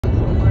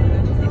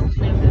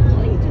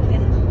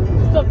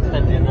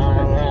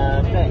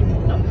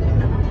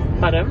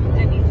Pardon?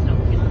 Don't need to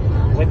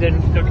document. We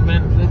didn't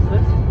document this.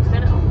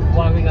 Turn it on.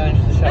 Why are we going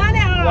to the shop? Turn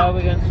it on. Why are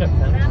we going to shop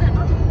then? Turn it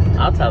on.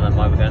 I'll tell them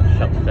why we're going to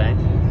shop today. Do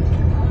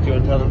you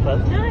want to tell them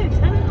first? No,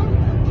 turn it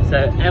on. So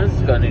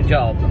Emma's got a new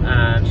job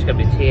and she's going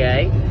to be a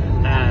TA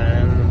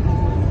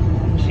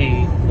and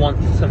she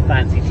wants some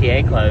fancy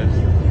TA clothes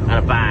and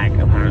a bag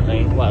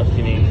apparently. What else do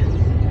you need?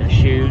 And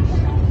shoes.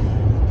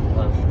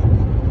 What else?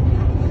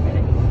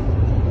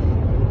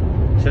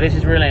 Okay. So this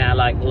is really our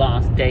like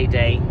last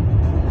day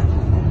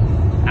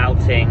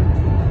outing,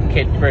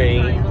 kid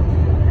free.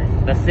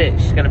 That's it.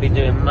 She's going to be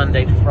doing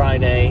Monday to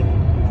Friday.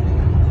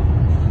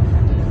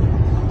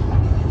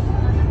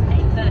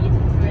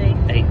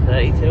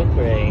 8:30 till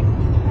 3.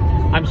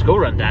 I'm school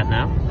run dad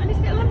now. I need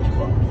to get a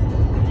lunchbox.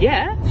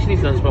 Yeah, she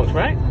needs a lunchbox,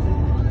 right?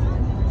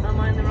 Am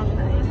I in the wrong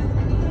place?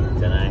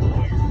 Don't know.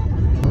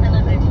 And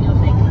I'm hoping you're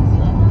taking us for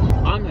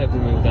lunch. I'm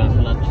hoping we were going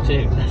for lunch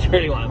too. That's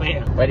really why I'm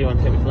here. Where do you want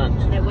to take me for lunch?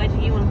 No, where do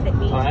you want to take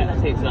me to Alright, lunch?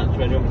 I'll take you to lunch.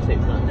 Where do you want me to take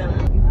you to lunch? No.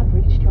 You have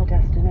reached your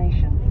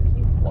destination.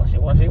 Wash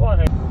it, wash it, wash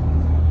it. Am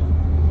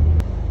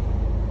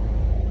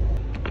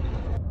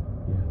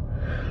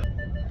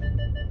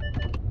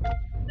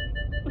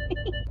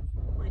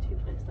I too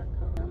close to that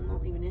car? I'm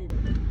not even in.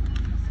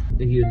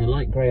 Are you in the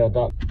light grey or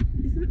dark?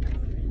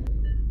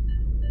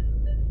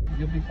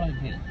 You'll be fine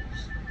here.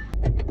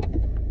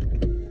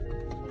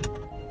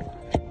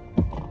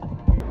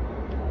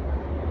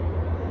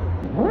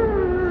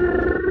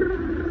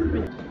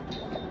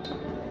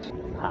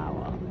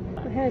 Power.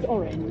 My hair's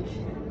orange.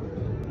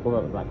 What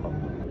about the black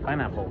one?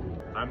 Pineapple.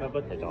 I'm a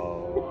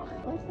potato.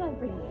 What's that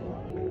bringing?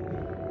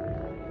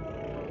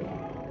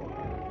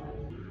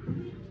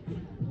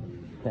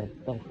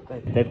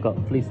 They've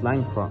got fleece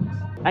line crocs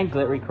and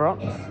glittery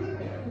crocs.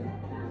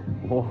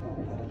 Oh,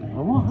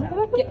 what?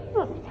 Get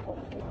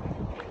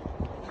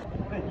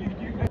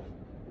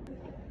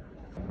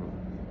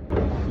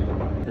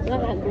I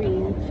like that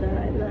green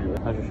shirt.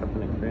 How's your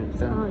shopping experience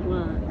It's going? hard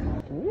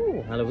work.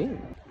 Ooh,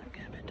 Halloween. I'm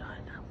getting a bit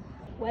tired now.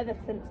 Weather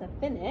sensor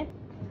finished.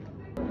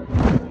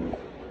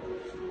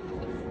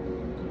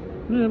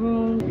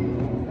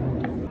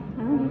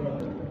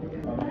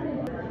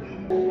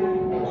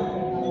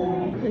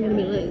 I'm gonna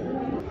be late.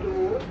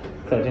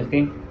 So,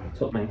 Jessica,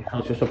 talk to me.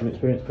 How's your shopping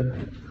experience been?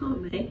 Talk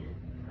to me.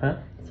 Huh?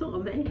 Talk to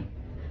me.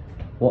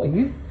 What are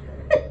you?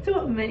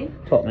 Talk to me.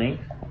 Talk to me.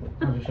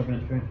 How's your shopping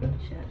experience been?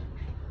 Shit.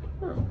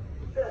 Oh.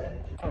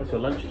 How's your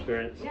lunch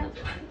experience? Yeah.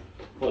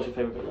 What's your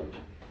favourite lunch?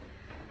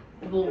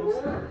 The balls.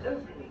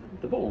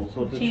 The balls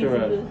or the Cheese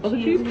churros? balls. Oh,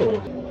 the cheese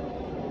balls.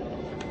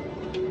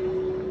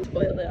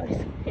 Spoil the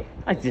ice cream.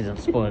 I didn't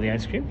spoil the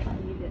ice cream.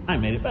 You did. I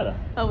made it better.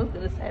 I was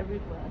gonna say a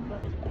rude word,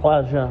 but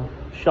Pleasure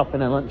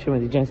shopping and lunching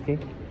with you, Jenski.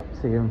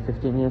 See you in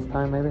 15 years'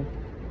 time, maybe.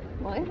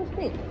 why? What's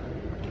me?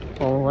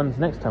 Well, when's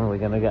next time are we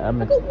going to get I've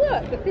got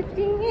work for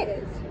 15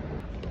 years.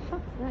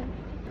 Fuck's sake.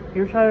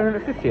 You're retiring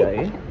at 50, are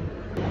you?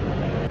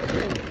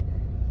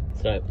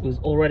 So, it was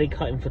already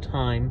cutting for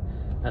time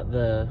at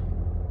the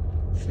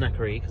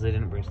snackery because they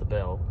didn't bring us the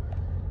bill.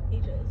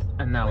 Ages.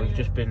 And now we've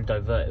just been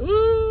diverted.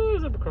 Woo!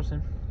 Zebra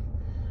crossing.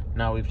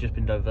 Now we've just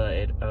been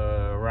diverted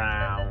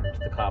around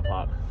the car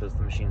park because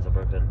the machines are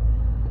broken.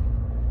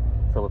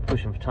 So we're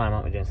pushing for time,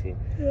 aren't we, Jenski?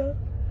 Yeah.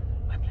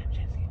 I blame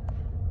Jenski.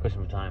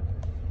 Pushing for time.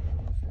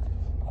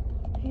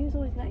 Who's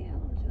always late? How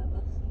long do that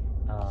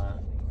bus?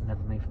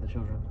 Never me for the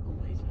children.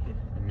 Always you.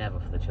 Never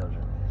for the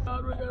children.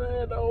 And we're gonna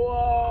hit the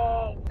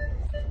wall.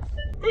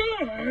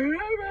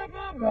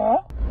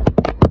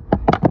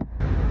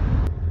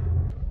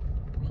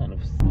 Kind of.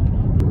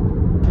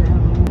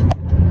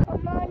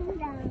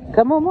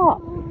 Come on, what?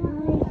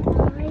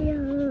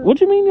 What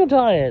do you mean you're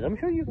tired? I'm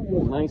sure you can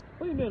walk nice